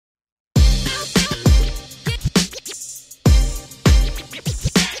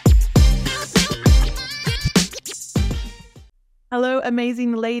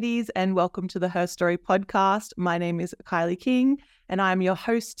amazing ladies, and welcome to the HerStory podcast. My name is Kylie King, and I am your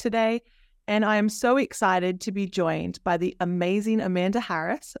host today. And I am so excited to be joined by the amazing Amanda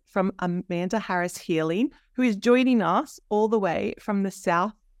Harris from Amanda Harris Healing, who is joining us all the way from the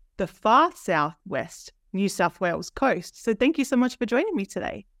far southwest New South Wales coast. So thank you so much for joining me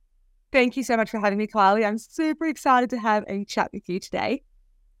today. Thank you so much for having me, Kylie. I'm super excited to have a chat with you today.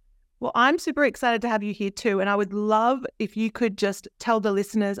 Well, I'm super excited to have you here too. And I would love if you could just tell the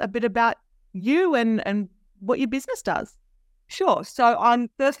listeners a bit about you and what your business does. Sure. So I'm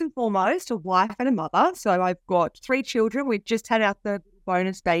first and foremost a wife and a mother. So I've got 3 children. We've just had our third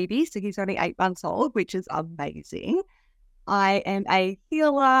bonus baby. So he's only 8 months old, which is amazing. I am a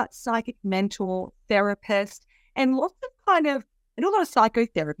healer, psychic mentor, therapist, and lots of I do a lot of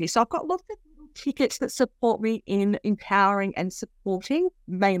psychotherapy. So I've got lots of tickets that support me in empowering and supporting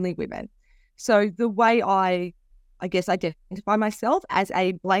mainly women. So the way I guess identify myself as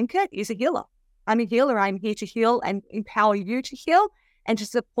a blanket is a healer. I'm a healer. I'm here to heal and empower you to heal and to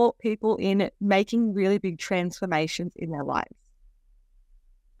support people in making really big transformations in their lives.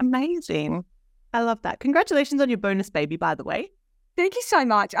 Amazing. I love that. Congratulations on your bonus baby, by the way. Thank you so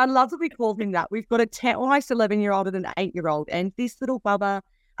much. I love that we called him that. We've got almost 11-year-old and an 8-year-old, and this little bubba,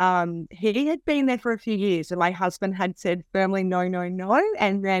 he had been there for a few years, and my husband had said firmly, no, no, no.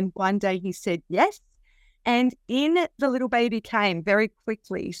 And then one day he said yes. And in the little baby came very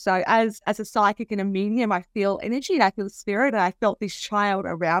quickly. So as a psychic and a medium, I feel energy and I feel spirit. And I felt this child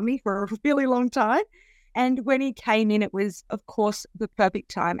around me for a really long time. And when he came in, it was, of course, the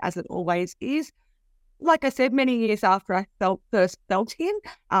perfect time, as it always is. Like I said, many years after I first felt him,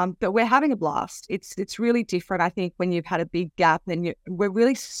 but we're having a blast. It's really different, I think, when you've had a big gap and we're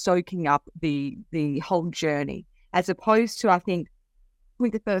really soaking up the whole journey, as opposed to, I think,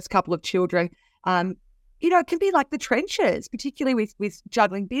 with the first couple of children, it can be like the trenches, particularly with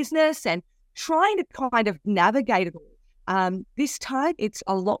juggling business and trying to kind of navigate it all. This time, it's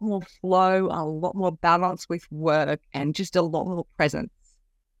a lot more flow, a lot more balance with work, and just a lot more presence.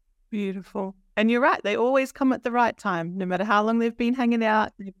 Beautiful. And you're right. They always come at the right time. No matter how long they've been hanging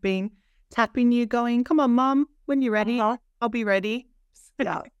out, they've been tapping you going, come on, Mum, when you're ready, I'll be ready.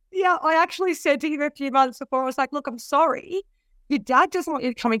 Yeah, I actually said to him a few months before, I was like, look, I'm sorry. Your dad doesn't want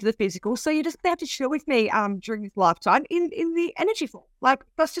you to come into the physical, so you just have to chill with me during his lifetime in the energy form. Like,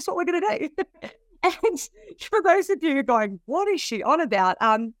 that's just what we're going to do. And for those of you who are going, what is she on about?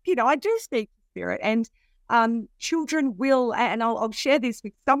 I do speak to spirit, and children will, and I'll share this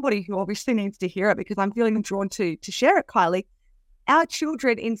with somebody who obviously needs to hear it because I'm feeling drawn to share it, Kylie. Our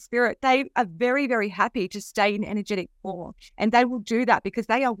children in spirit, they are very, very happy to stay in energetic form, and they will do that because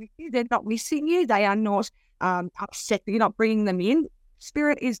they are with you. They're not missing you. They are not upset that you're not bringing them in.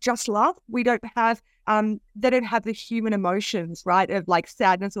 Spirit is just love. We don't have, they don't have the human emotions, right, of like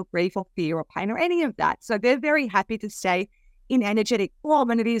sadness or grief or fear or pain or any of that. So they're very happy to stay in energetic form,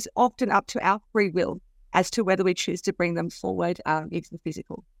 and it is often up to our free will as to whether we choose to bring them forward into the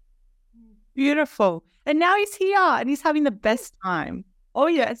physical. Beautiful. And now he's here and he's having the best time. Oh,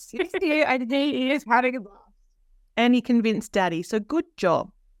 yes. He's here and he is having a blast. And he convinced Daddy. So good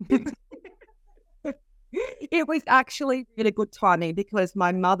job. It was actually really good timing because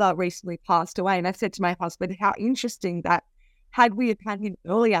my mother recently passed away. And I said to my husband, how interesting that had we had him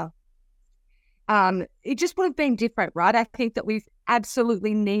earlier, it just would have been different, right? I think that we've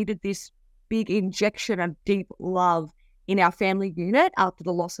absolutely needed this big injection of deep love in our family unit after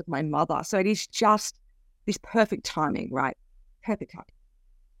the loss of my mother. So it is just this perfect timing, right? Perfect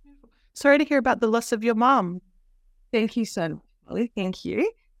timing. Sorry to hear about the loss of your mom. Thank you so much, Molly. Thank you.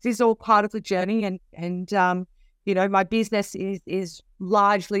 This is all part of the journey, and my business is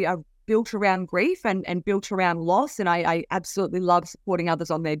largely built around grief and built around loss, and I absolutely love supporting others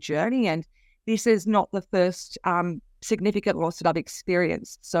on their journey. And this is not the first significant loss that I've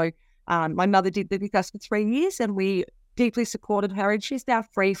experienced. So my mother did live with us for 3 years, and we deeply supported her, and she's now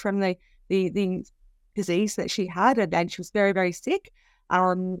free from the disease that she had, and she was very, very sick.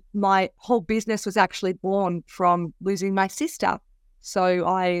 My whole business was actually born from losing my sister. So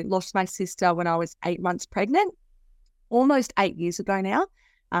I lost my sister when I was 8 months pregnant, almost 8 years ago now.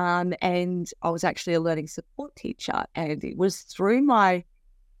 And I was actually a learning support teacher, and it was through my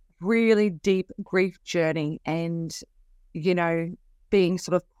really deep grief journey and, being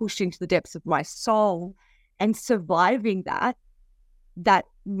sort of pushed into the depths of my soul and surviving that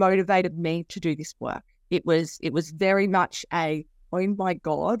motivated me to do this work. It was very much oh my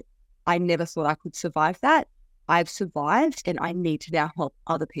God, I never thought I could survive that. I've survived, and I need to now help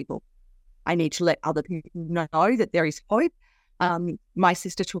other people. I need to let other people know that there is hope. my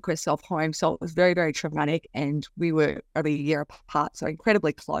sister took herself home. So it was very, very traumatic. And we were only a year apart, so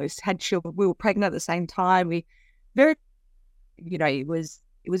incredibly close, had children. We were pregnant at the same time. It was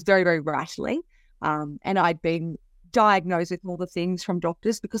very, very rattling. And I'd been diagnosed with all the things from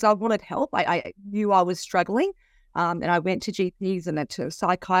doctors because I wanted help. I knew I was struggling. And I went to GPs and then to a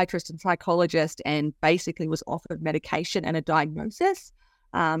psychiatrist and psychologist and basically was offered medication and a diagnosis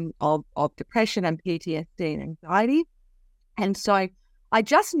of depression and PTSD and anxiety. And so I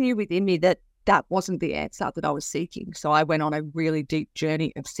just knew within me that that wasn't the answer that I was seeking. So I went on a really deep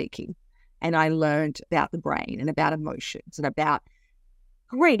journey of seeking, and I learned about the brain and about emotions and about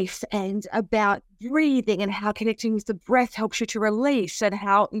grief and about breathing and how connecting with the breath helps you to release and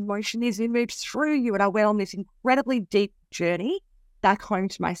how emotion is, it moves through you. And I went on this incredibly deep journey back home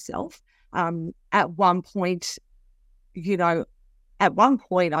to myself. At one point,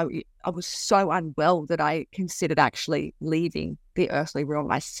 I was so unwell that I considered actually leaving the earthly realm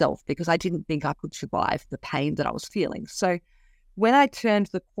myself because I didn't think I could survive the pain that I was feeling. So when I turned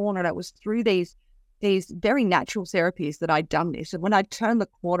the corner, and it was through these very natural therapies that I'd done this. And when I turned the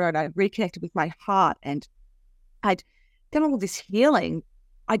corner and I reconnected with my heart and I'd done all this healing,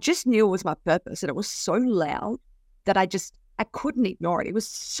 I just knew it was my purpose. And it was so loud that I couldn't ignore it. It was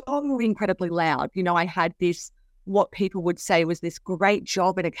so incredibly loud. I had this, what people would say was this great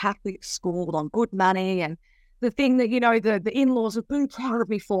job in a Catholic school on good money, and the thing that, the in-laws were really proud of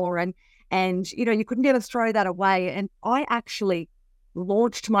me for. And you could never throw that away. And I actually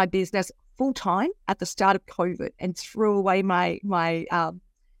launched my business full-time at the start of COVID and threw away my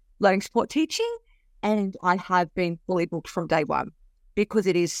learning support teaching. And I have been fully booked from day one because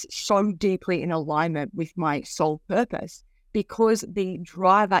it is so deeply in alignment with my soul purpose, because the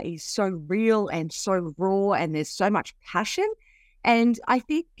driver is so real and so raw and there's so much passion. And I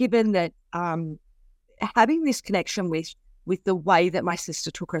think given that having this connection with the way that my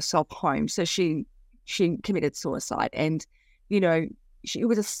sister took herself home, so she committed suicide, and it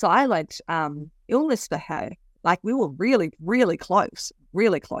was a silent illness for her. Like, we were really, really close,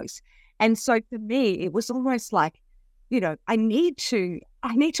 really close. And so for me, it was almost like, I need to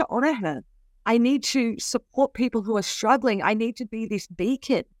honor her. I need to support people who are struggling. I need to be this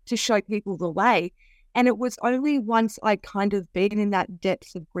beacon to show people the way. And it was only once I kind of been in that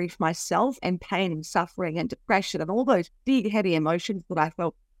depth of grief myself and pain and suffering and depression and all those big, heavy emotions that I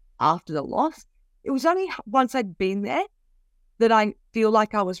felt after the loss. It was only once I'd been there that I feel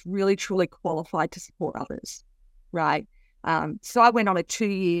like I was really, truly qualified to support others, right? So I went on a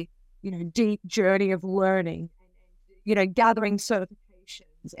 2-year, deep journey of learning, gathering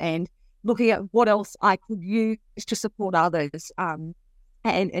certifications and looking at what else I could use to support others, and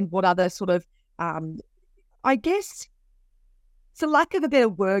what other sort of, I guess, for lack of a better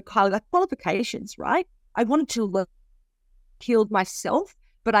word, Kylie, like qualifications, right? I wanted to heal myself,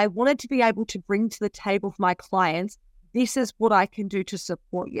 but I wanted to be able to bring to the table for my clients, this is what I can do to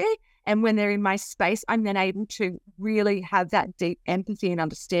support you. And when they're in my space, I'm then able to really have that deep empathy and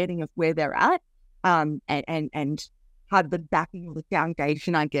understanding of where they're at, and have the backing or the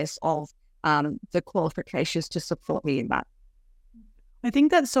foundation, I guess, of the qualifications to support me in that. I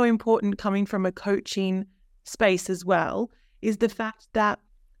think that's so important coming from a coaching space as well, is the fact that,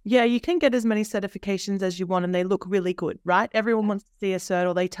 yeah, you can get as many certifications as you want and they look really good, right? Everyone wants to see a cert,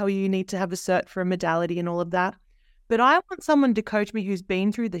 or they tell you need to have a cert for a modality and all of that. But I want someone to coach me who's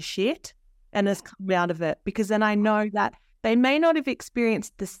been through the shit and has come out of it, because then I know that they may not have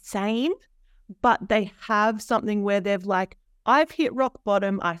experienced the same, but they have something where they've like, I've hit rock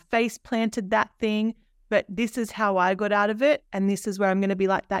bottom, I face planted that thing, but this is how I got out of it. And this is where I'm going to be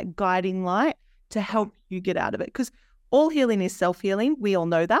like that guiding light to help you get out of it. Because all healing is self-healing. We all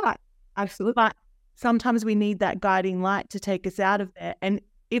know that. Absolutely. But sometimes we need that guiding light to take us out of there. And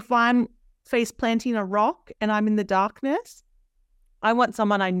if I'm face planting a rock and I'm in the darkness, I want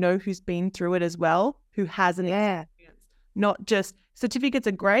someone I know who's been through it as well, who has an experience. Not just certificates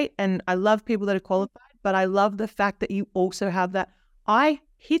are great, and I love people that are qualified, but I love the fact that you also have that. I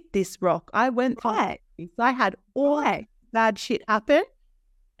hit this rock. I went through this. I had all bad shit happen,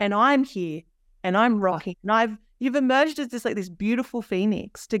 and I'm here and I'm rocking. And you've emerged as this beautiful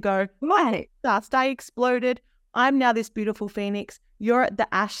phoenix to go, dust, I exploded. I'm now this beautiful phoenix. You're at the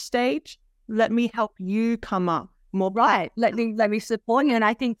ash stage. Let me help you come up more. Right. Let me support you. And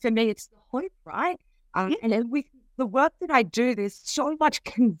I think for me, it's the hope, right? And with the work that I do, there's so much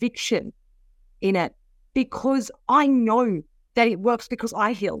conviction in it, because I know that it works because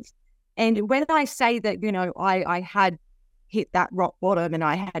I healed. And when I say that, I had hit that rock bottom and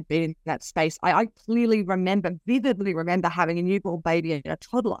I had been in that space, I clearly vividly remember having a newborn baby and a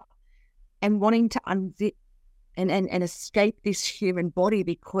toddler and wanting to unzip and escape this human body,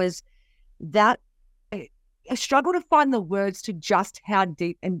 because that I struggle to find the words to just how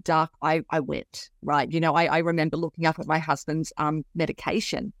deep and dark I went, right? I remember looking up at my husband's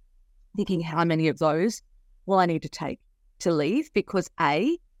medication, thinking how many of those will I need to take to leave, because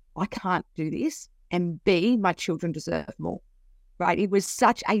A, I can't do this, and B, my children deserve more, right? It was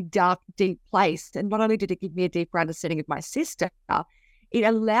such a dark, deep place. And not only did it give me a deeper understanding of my sister, it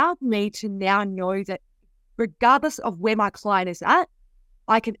allowed me to now know that regardless of where my client is at,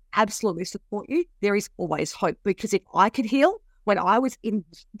 I can absolutely support you. There is always hope, because if I could heal when I was in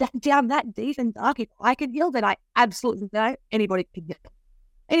down that deep and dark, if I could heal, then I absolutely know anybody can heal.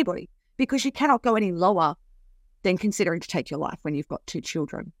 Anybody, because you cannot go any lower than considering to take your life when you've got 2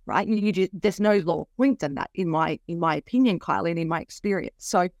 children, right? There's no lower point than that, in my opinion, Kylie, and in my experience.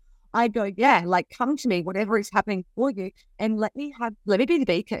 So I go, yeah, like, come to me, whatever is happening for you, and let me be the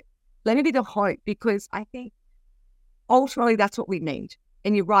beacon, let me be the hope, because I think ultimately that's what we need.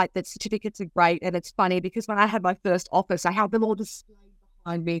 And you're right that certificates are great, and it's funny because when I had my first office, I had them all displayed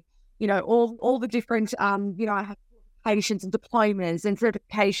behind me. All the different I have qualifications and diplomas and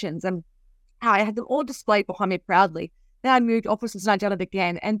certifications, and I had them all displayed behind me proudly. Then I moved offices and I done it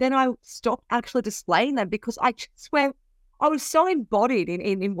again, and then I stopped actually displaying them, because I just went, I was so embodied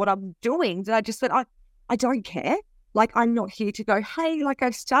in what I'm doing that I just went, I don't care. Like, I'm not here to go, hey, like,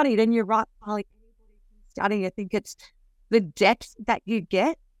 I've studied. And you're right, like, anybody can study. I think it's the depth that you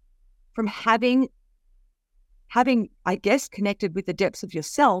get from having, I guess, connected with the depths of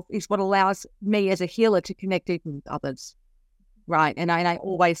yourself is what allows me as a healer to connect even with others, right? And I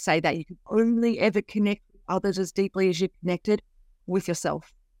always say that you can only ever connect with others as deeply as you're connected with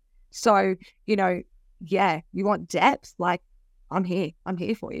yourself. So, yeah, you want depth, like, I'm here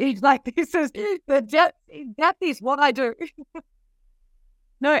for you. Like, this is the depth is what I do.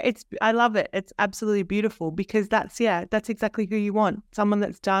 No, I love it. It's absolutely beautiful, because that's exactly who you want. Someone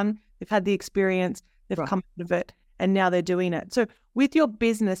that's they've had the experience, they've come out of it, and now they're doing it. So with your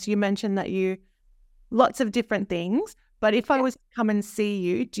business, you mentioned that lots of different things, but if I was to come and see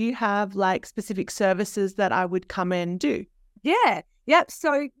you, do you have like specific services that I would come and do? Yeah. Yep.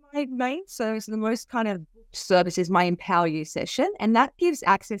 So my main service, the most kind of service, is my Empower You session, and that gives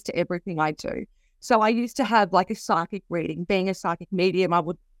access to everything I do. So I used to have like a psychic reading. Being a psychic medium, I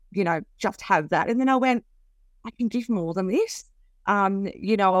would, just have that. And then I went, I can give more than this. I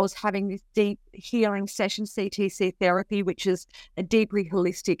was having this deep healing session, CTC therapy, which is a deeply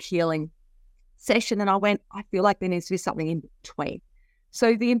holistic healing session. And I went, I feel like there needs to be something in between.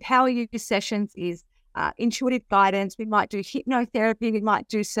 So the Empower You sessions is intuitive guidance. We might do hypnotherapy. We might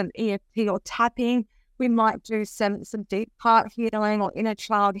do some EFT or tapping. We might do some deep heart healing or inner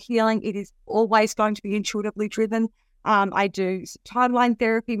child healing. It is always going to be intuitively driven. I do timeline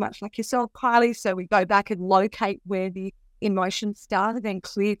therapy, much like yourself, Kylie. So we go back and locate where the emotion started and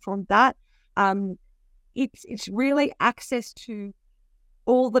clear from that. It's really access to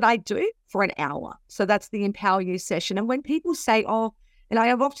all that I do for an hour. So that's the Empower You session. And when people say, and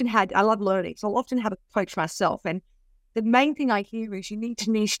I love learning, so I'll often have a coach myself. And the main thing I hear is you need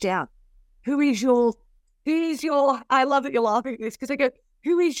to niche down. Who is your, I love that you're laughing at this, because I go,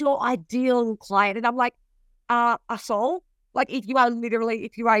 who is your ideal client? And I'm like, a soul. Like, if you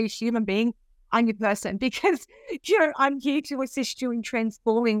are a human being, I'm your person, because, I'm here to assist you in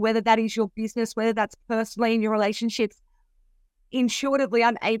transforming, whether that is your business, whether that's personally in your relationships. Intuitively,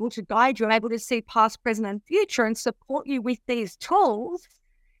 I'm able to guide you. I'm able to see past, present, and future, and support you with these tools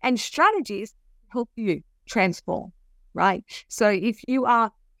and strategies to help you transform, right? So if you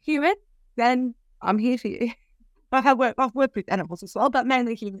are human, then I'm here for you. I've worked with animals as well, but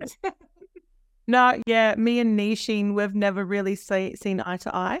mainly humans. No, yeah, me and Nishin, we've never really seen eye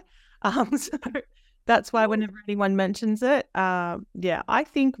to eye. So that's why whenever anyone mentions it, I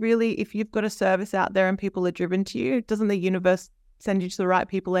think really if you've got a service out there and people are driven to you, doesn't the universe send you to the right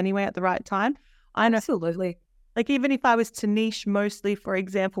people anyway at the right time? I know. Absolutely. Like, even if I was to niche mostly, for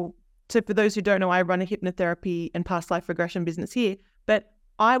example, so for those who don't know, I run a hypnotherapy and past life regression business here, but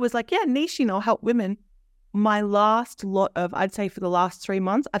I was like, niching, I'll help women. My last lot of, I'd say for the last 3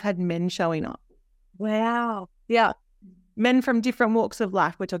 months, I've had men showing up. Wow. Yeah. Men from different walks of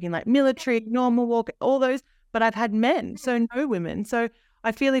life. We're talking like military, normal walk, all those, but I've had men, so no women. So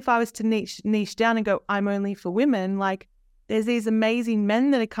I feel if I was to niche down and go, I'm only for women, like there's these amazing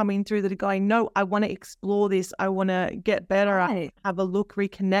men that are coming through that are going, no, I want to explore this. I want to get better. Right. I have a look,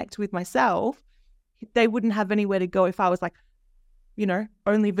 reconnect with myself. They wouldn't have anywhere to go if I was like,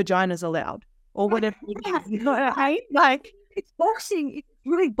 only vaginas allowed or whatever. You know what I mean? Like, it's boxing. It's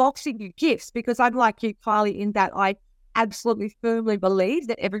really boxing you gifts, because I'm like you, Kylie, in that I absolutely firmly believe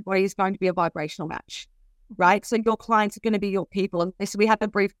that everybody is going to be a vibrational match. right? So your clients are going to be your people. And so we had a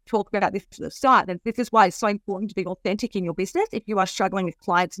brief talk about this at the start. And this is why it's so important to be authentic in your business. If you are struggling with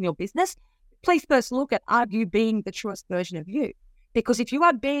clients in your business, please first look at, are you being the truest version of you? Because if you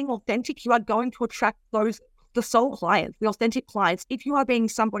are being authentic, you are going to attract the soul clients, the authentic clients. If you are being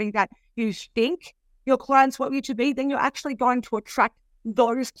somebody that you think your clients want you to be, then you're actually going to attract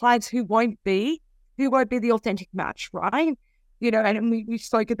those clients who won't be the authentic match, right? And we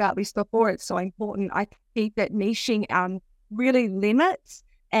spoke about this before. It's so important. I think that niching really limits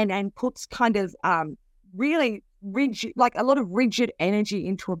and puts kind of really rigid, like a lot of rigid energy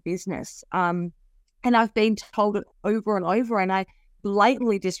into a business. And I've been told it over and over, and I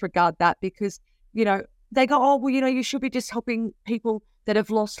blatantly disregard that because, they go, oh, well, you should be just helping people that have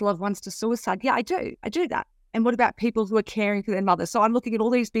lost loved ones to suicide. Yeah, I do that. And what about people who are caring for their mother? So I'm looking at all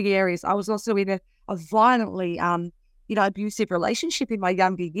these big areas. I was also in a violently, abusive relationship in my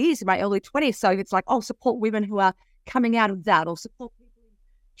younger years, in my early 20s. So it's like, support women who are coming out of that, or support people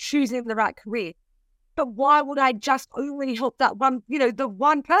choosing the right career. But why would I just only help that one, the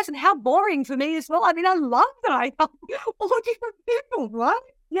one person? How boring for me as well. I mean, I love that I help all different people, right?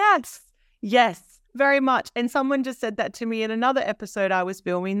 Yes, very much. And someone just said that to me in another episode I was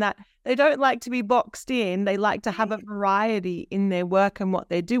filming, that they don't like to be boxed in. They like to have a variety in their work and what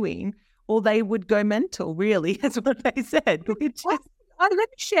they're doing, or they would go mental, really. That's what they said. Let me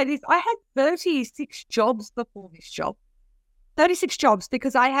share this. I had 36 jobs before this job. 36 jobs,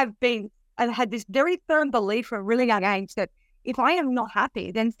 because I had this very firm belief from a really young age that if I am not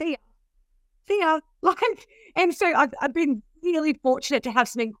happy, then see ya. And so I've been really fortunate to have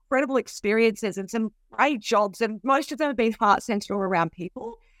some incredible experiences and some great jobs, and most of them have been heart-centered all around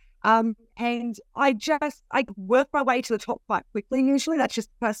people. And I work my way to the top quite quickly. Usually that's just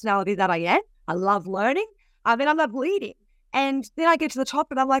the personality that I am. I love learning, and I love leading. And then I get to the top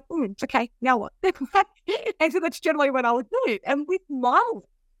and I'm like, okay, now what? And so that's generally what I would do. And with Miles,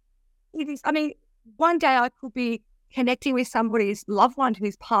 one day I could be connecting with somebody's loved one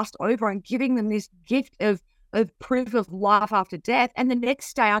who's passed over and giving them this gift of proof of life after death. And the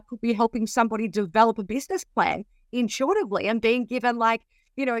next day I could be helping somebody develop a business plan intuitively and being given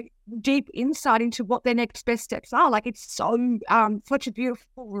deep insight into what their next best steps are. Like, it's so such a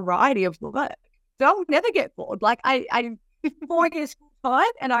beautiful variety of work. So I would never get bored. Like, I'm 4 years full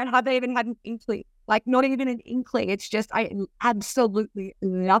time and I haven't even had an inkling, like not even an inkling. It's just, I absolutely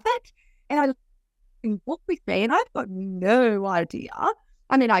love it. And I can walk with me and I've got no idea.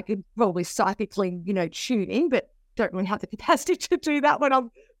 I mean, I could probably psychically, tune in, but don't really have the capacity to do that when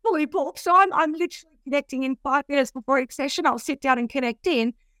I'm fully booked. So I'm literally connecting in 5 minutes before each session. I'll sit down and connect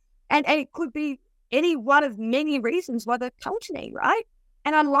in, and it could be any one of many reasons why they've come to me, right?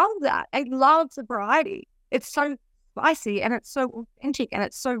 And I love that. I love the variety. It's so spicy and it's so authentic and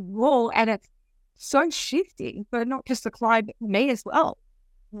it's so raw and it's so shifting, but not just the client, but me as well.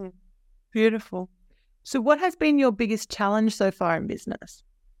 Beautiful. So what has been your biggest challenge so far in business?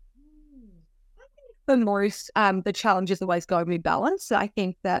 The most, the challenge is always going to be balance. So I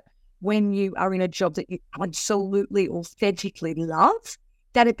think that when you are in a job that you absolutely authentically love,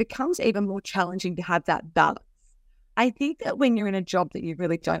 that it becomes even more challenging to have that balance. I think that when you're in a job that you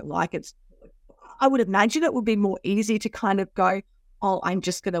really don't like, I would imagine it would be more easy to kind of go, I'm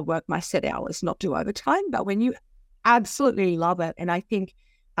just going to work my set hours, not do overtime. But when you absolutely love it, and I think,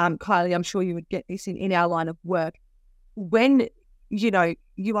 Kylie, I'm sure you would get this in our line of work, when, you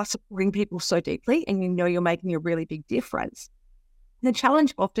are supporting people so deeply and you're making a really big difference, the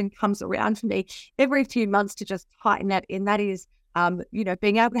challenge often comes around for me every few months to just tighten that in. That is,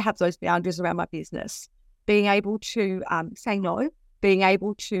 being able to have those boundaries around my business, being able to say no, being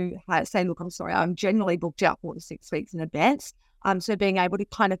able to say, look, I'm sorry, I'm generally booked out 4 to 6 weeks in advance. So being able to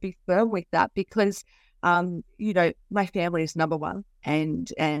kind of be firm with that, because, my family is number one,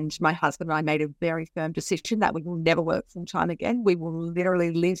 and my husband and I made a very firm decision that we will never work full time again. We will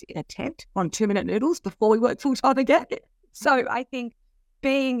literally live in a tent on 2-minute noodles before we work full time again. So I think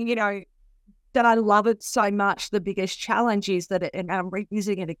being, that I love it so much, the biggest challenge is that, and I'm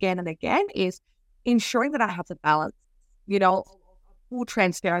revisiting it again and again, is ensuring that I have the balance. Full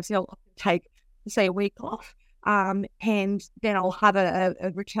transparency, I'll take, say, a week off. And then I'll have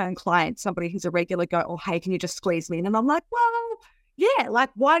a return client, somebody who's a regular, go, hey, can you just squeeze me in? And I'm like, well, yeah, like,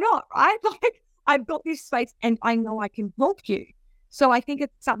 why not, right? Like, I've got this space and I know I can help you. So I think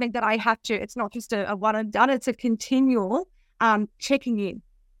it's something that I have to, it's not just a one and done, it's a continual checking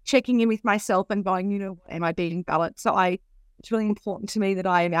in with myself and going, am I being balanced? So it's really important to me that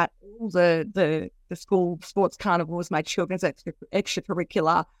I am at all the school sports carnivals, my children's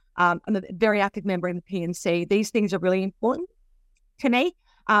extracurricular. I'm a very active member in the PNC. These things are really important to me.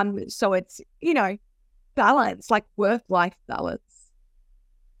 So it's, balance, like work-life balance.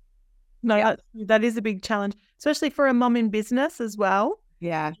 No, that is a big challenge, especially for a mum in business as well.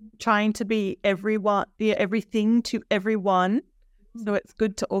 Yeah. Trying to be everything to everyone. So it's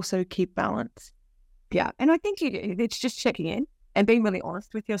good to also keep balance. Yeah. And I think it's just checking in and being really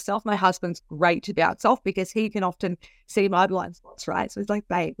honest with yourself. My husband's great about self because he can often see my blind spots, right? So he's like,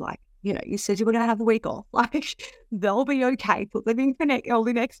 babe, like, you said you were going to have a week off. Like, they'll be okay. Put them in for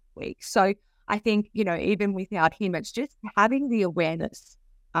the next week. So I think, even without him, it's just having the awareness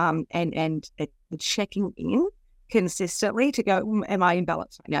and checking in consistently to go, am I in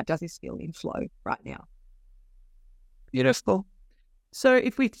balance right now? Does this feel in flow right now? Beautiful. So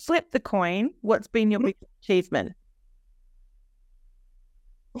if we flip the coin, what's been your biggest achievement?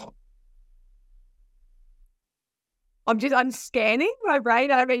 I'm scanning my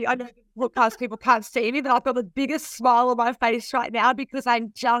brain. I mean, I know podcast people can't see me, but I've got the biggest smile on my face right now because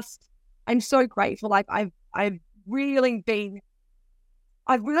I'm so grateful. Like I've really been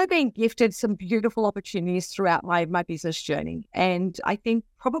gifted some beautiful opportunities throughout my business journey. And I think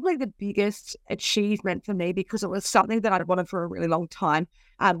probably the biggest achievement for me, because it was something that I'd wanted for a really long time,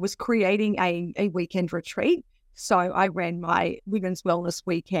 was creating a weekend retreat. So I ran my women's wellness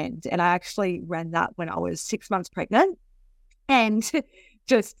weekend, and I actually ran that when I was 6 months pregnant and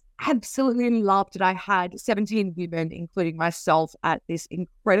just absolutely loved it. I had 17 women, including myself, at this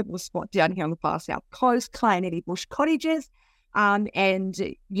incredible spot down here on the far south coast, Client Bush Cottages. And,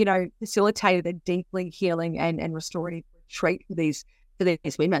 facilitated a deeply healing and restorative retreat for these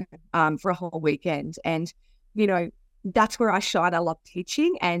women for a whole weekend. And, that's where I shine. I love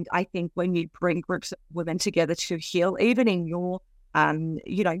teaching. And I think when you bring groups of women together to heal, even in your,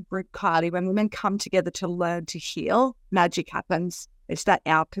 group, Kylie, when women come together to learn to heal, magic happens. It's that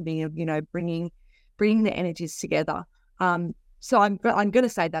alchemy of, bringing the energies together. So I'm going to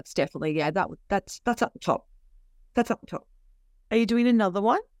say that's definitely, that's up the top. That's up the top. Are you doing another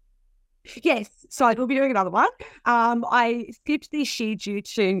one? Yes, so I will be doing another one. I skipped this year due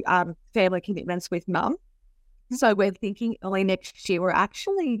to family commitments with mum. So we're thinking early next year. We're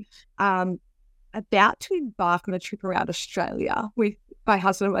actually about to embark on a trip around Australia with my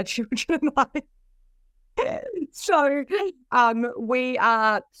husband and my children and I. So we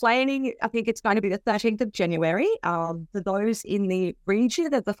are planning, I think it's going to be the 13th of January for those in the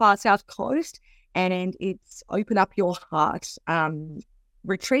region of the far south coast. And it's Open Up Your Heart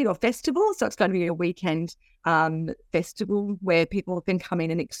retreat or festival. So it's going to be a weekend festival where people can come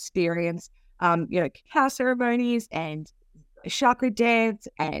in and experience, cacao ceremonies and chakra dance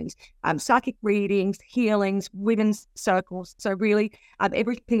and psychic readings, healings, women's circles. So really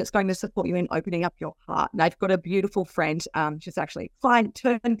everything that's going to support you in opening up your heart. And I've got a beautiful friend, she's actually a client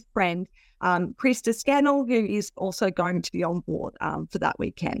turned friend, Krista Scannell, who is also going to be on board for that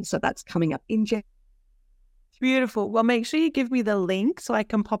weekend. So that's coming up in January. Beautiful. Well, make sure you give me the link so I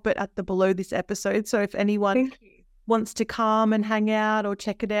can pop it at the below this episode. So if anyone wants to come and hang out or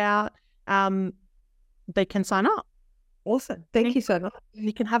check it out, they can sign up. Awesome. Thank you so much.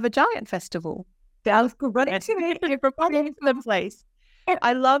 You can have a giant festival. Sounds good. Right to me. The place.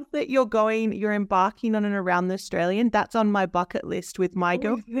 I love that you're embarking on an Around the Australian. That's on my bucket list with my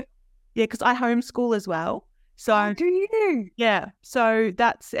girl. Yeah, because I homeschool as well. So do you? Yeah. So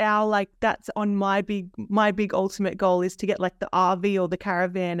that's that's on my big ultimate goal is to get like the RV or the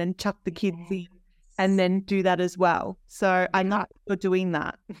caravan and chuck the kids in and then do that as well. So I know you're doing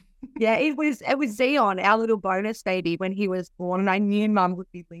that. Yeah, it was Zion, our little bonus baby, when he was born, and I knew Mum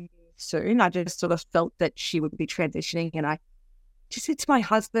would be leaving soon. I just sort of felt that she would be transitioning, and I just said to my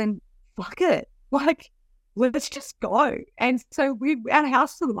husband, "Fuck it, like let's just go." And so we our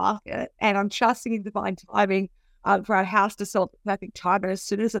house to the market, and I'm trusting in divine timing for our house to sell at the perfect time. And as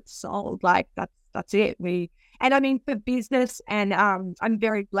soon as it's sold, like that's it. And I mean, for business, and I'm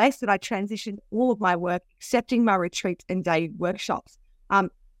very blessed that I transitioned all of my work, excepting my retreats and day workshops,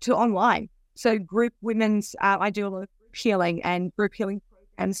 to online. So group women's, I do a lot of group healing and group healing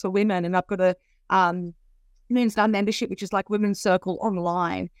programs for women. And I've got a Men's Now membership, which is like Women's Circle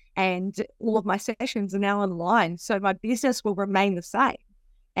online. And all of my sessions are now online. So my business will remain the same.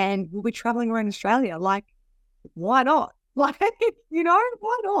 And we'll be traveling around Australia. Like, why not? Like,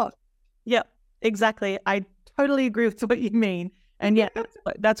 why not? Yeah, exactly. I totally agree with what you mean. And yeah,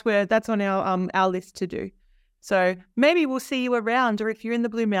 that's on our list to do. So maybe we'll see you around, or if you're in the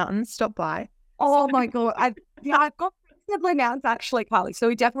Blue Mountains, stop by. Oh my God. I've got the Blue Mountains actually, Kylie. So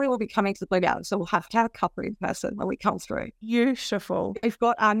we definitely will be coming to the Blue Mountains. So we'll have to have a couple in person when we come through. Beautiful. We've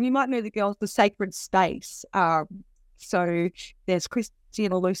got, you might know the girls, the Sacred Space. So there's Christy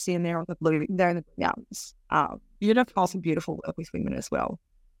and Lucy and they're in the Blue Mountains. Beautiful. Some beautiful work with women as well.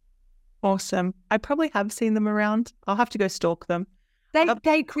 Awesome. I probably have seen them around. I'll have to go stalk them.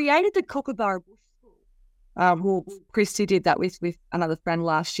 They created the Kookaburra Bush School. Well, Christy did that with another friend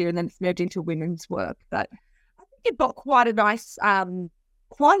last year, and then it's moved into women's work. But I think you've got quite a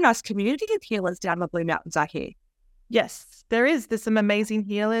nice community of healers down the Blue Mountains, I hear. Yes, there is. There's some amazing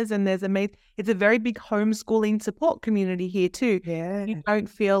healers, and it's a very big homeschooling support community here too. Yeah. You don't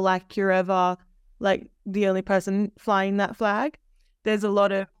feel like you're ever like the only person flying that flag. There's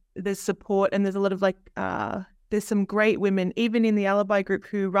support, and there's a lot of there's some great women, even in the Alibi group,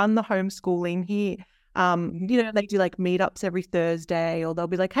 who run the homeschooling here. They do like meetups every Thursday, or they'll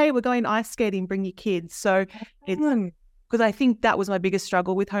be like, hey, we're going ice skating, bring your kids. So it's because I think that was my biggest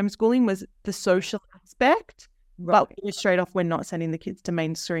struggle with homeschooling was the social aspect. Right. But straight off, we're not sending the kids to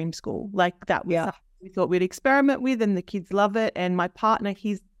mainstream school. Like that was something we thought we'd experiment with, and the kids love it. And my partner,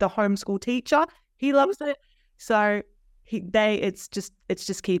 he's the homeschool teacher. He loves it. So it's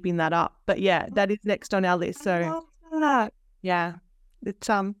just keeping that up. But yeah, that is next on our list. So yeah, it's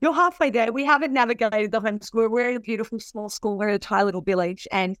you're halfway there. We haven't navigated the homeschool. We're in a beautiful small school. We're in a tiny little village,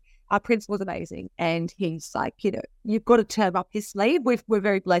 and our principal's amazing. And he's like, you've got to turn up his sleeve. We're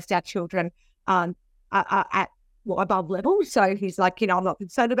very blessed. Our children are at above level. So he's like, I'm not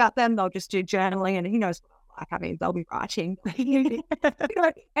concerned about them. They'll just do journaling, and he knows what I'm like. I mean, they'll be writing, and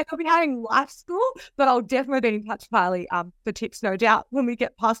they'll be having life school, but I'll definitely be in touch, Kylie, for tips, no doubt, when we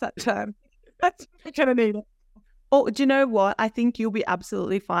get past that term. That's going to need it. Oh, do you know what? I think you'll be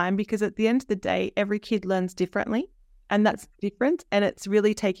absolutely fine, because at the end of the day, every kid learns differently, and that's different. And it's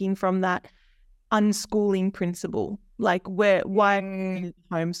really taking from that unschooling principle, like why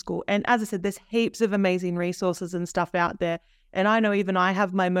homeschool. And as I said, there's heaps of amazing resources and stuff out there. And I know even I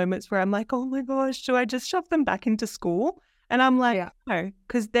have my moments where I'm like, oh my gosh, should I just shove them back into school? And I'm like, no,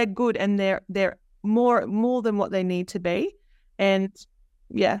 because they're good, and they're more than what they need to be. And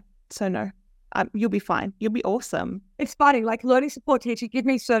so no. You'll be fine. You'll be awesome. It's funny, like learning support teacher, give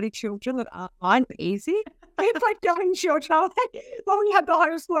me 30 children that aren't mine, easy. It's like going to your child. When we had the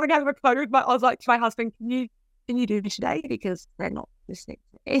homeschool and I a quote, I was like to my husband, can you do this today? Because they're not listening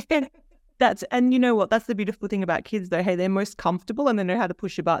to me. And you know what? That's the beautiful thing about kids though. Hey, they're most comfortable and they know how to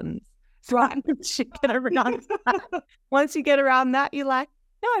push your buttons. That's right. Once you get around that, you're like,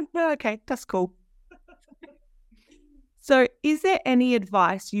 no, okay, that's cool. So is there any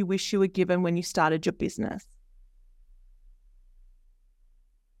advice you wish you were given when you started your business?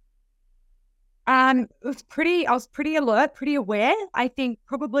 I was pretty alert, pretty aware. I think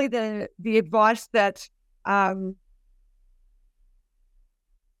probably the advice that, what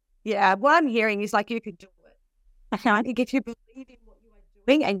I'm hearing is like, you could do it. I think if you believe in what you are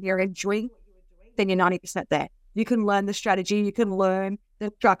doing and you're enjoying what you are doing, then you're 90% there. You can learn the strategy, you can learn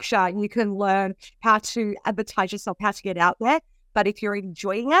the structure, you can learn how to advertise yourself, how to get out there. But if you're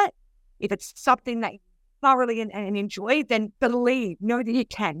enjoying it, if it's something that you thoroughly and enjoy, then know that you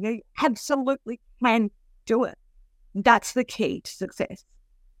can. You absolutely can do it. That's the key to success.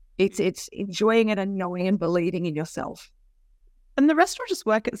 It's enjoying it and knowing and believing in yourself. And the rest will just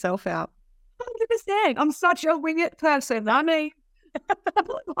work itself out. 100%. I'm such a wing it person. I mean,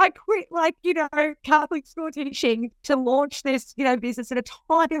 I quit Catholic school teaching to launch this, business in a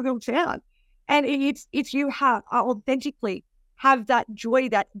tiny little town. And it's you have authentically have that joy,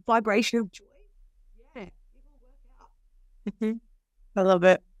 that vibration of joy. Yeah, it will work out. Mm-hmm. I love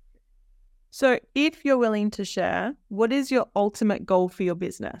it. So if you're willing to share, what is your ultimate goal for your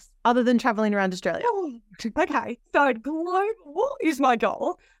business other than traveling around Australia? Okay. So global is my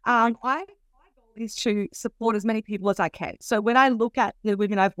goal. My goal is to support as many people as I can. So when I look at the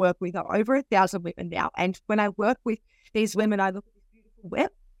women I've worked with, over 1,000 women now. And when I work with these women, I look at this beautiful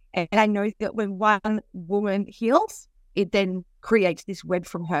web, and I know that when one woman heals, it then creates this web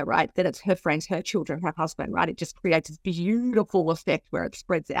from her, right? That it's her friends, her children, her husband, right? It just creates this beautiful effect where it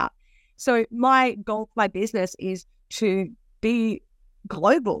spreads out. So my goal for my business is to be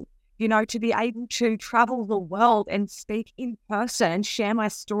global, to be able to travel the world and speak in person, share my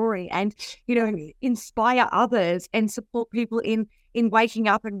story and, inspire others and support people in waking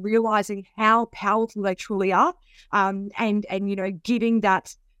up and realizing how powerful they truly are. And giving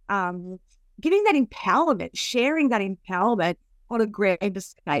that empowerment, sharing that empowerment on a grander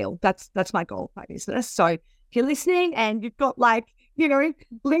scale. That's my goal for my business. So if you're listening and you've got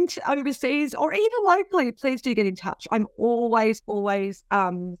linked overseas or even locally, please do get in touch. I'm always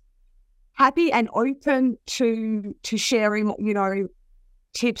happy and open to sharing,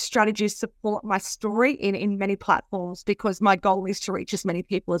 tips, strategies, support my story in many platforms, because my goal is to reach as many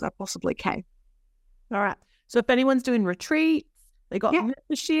people as I possibly can. All right. So if anyone's doing retreats, they got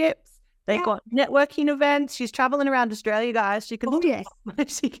memberships, They've got networking events. She's traveling around Australia, guys. She can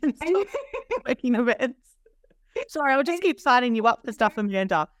she can start networking events. Sorry, I'll just keep signing you up for stuff,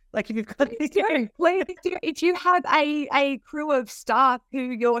 Amanda. Like if you've got Please do. If you have a crew of staff who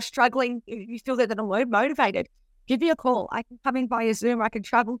you're struggling, you feel that they're not motivated, give me a call. I can come in via Zoom. I can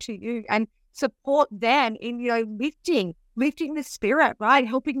travel to you and support them in, lifting the spirit, right?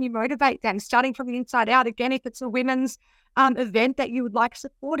 Helping you motivate them, starting from the inside out. Again, if it's a women's event that you would like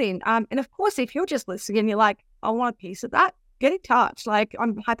support in. And of course, if you're just listening and you're like, I want a piece of that, get in touch. Like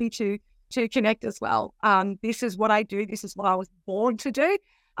I'm happy to connect as well. This is what I do. This is what I was born to do.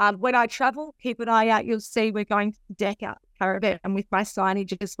 When I travel, keep an eye out. You'll see we're going to deck out the caravan and with my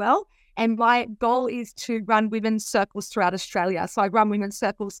signage as well. And my goal is to run women's circles throughout Australia. So I run women's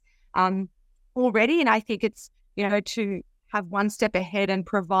circles already. And I think it's, to have one step ahead and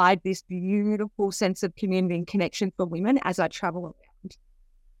provide this beautiful sense of community and connection for women as I travel around.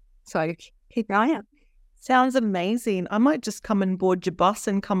 So keep an eye out. Sounds amazing. I might just come and board your bus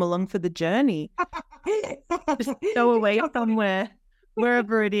and come along for the journey. Just go away somewhere,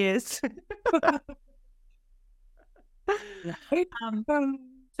 wherever it is.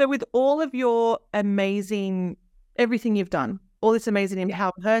 So with all of your amazing, everything you've done, all this amazing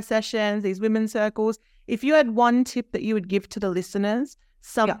Empower Her sessions, these women's circles, if you had one tip that you would give to the listeners,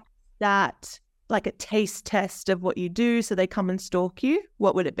 that like a taste test of what you do so they come and stalk you,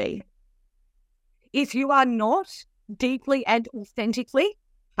 what would it be? If you are not deeply and authentically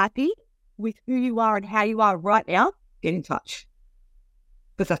happy with who you are and how you are right now, get in touch.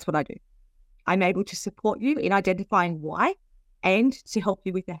 Because that's what I do. I'm able to support you in identifying why and to help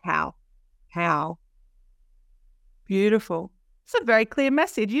you with the how. How. Beautiful. It's a very clear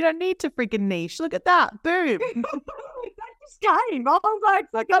message. You don't need to freaking niche. Look at that. Boom. That just came. I was like,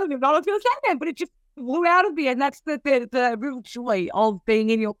 I don't even know what I was saying, but it just blew out of me. And that's the real joy of being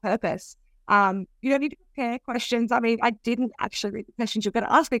in your purpose. You don't need to prepare questions. I mean, I didn't actually read the questions you're going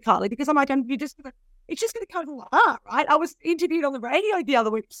to ask me, Carly, because I'm like, it's just going to come from my heart, right? I was interviewed on the radio the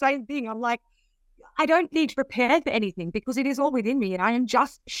other week, same thing. I'm like, I don't need to prepare for anything because it is all within me and I am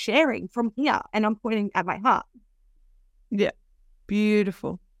just sharing from here and I'm pointing at my heart. Yeah.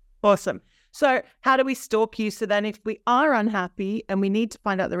 Beautiful. Awesome. So how do we stalk you? So then if we are unhappy and we need to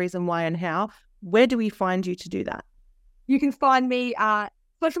find out the reason why and how, where do we find you to do that? You can find me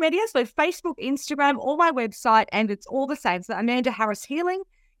social media, so Facebook, Instagram, or my website, and it's all the same. So Amanda Harris Healing.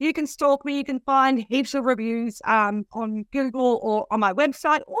 You can stalk me. You can find heaps of reviews on Google or on my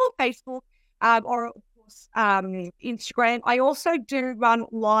website or Facebook or of course Instagram. I also do run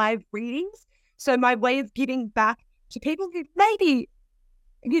live readings. So my way of giving back to people who maybe,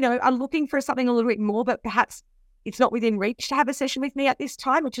 are looking for something a little bit more, but perhaps it's not within reach to have a session with me at this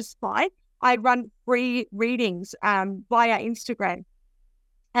time, which is fine. I run free readings via Instagram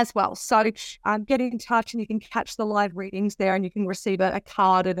as well. So get in touch and you can catch the live readings there and you can receive a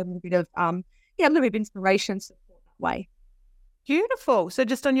card and a little bit of, a little bit of inspiration support that way. Beautiful. So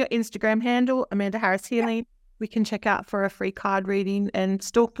just on your Instagram handle, Amanda Harris Healing, we can check out for a free card reading and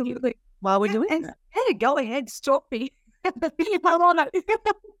stalk you while we're doing it. Hey, go ahead, stalk me.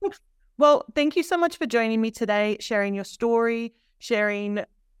 Well, thank you so much for joining me today, sharing your story, sharing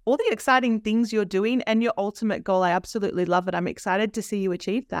all the exciting things you're doing and your ultimate goal. I absolutely love it. I'm excited to see you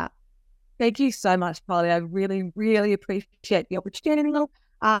achieve that. Thank you so much, Polly. I really, really appreciate the opportunity.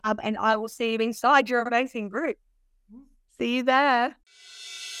 And I will see you inside your amazing group. See you there.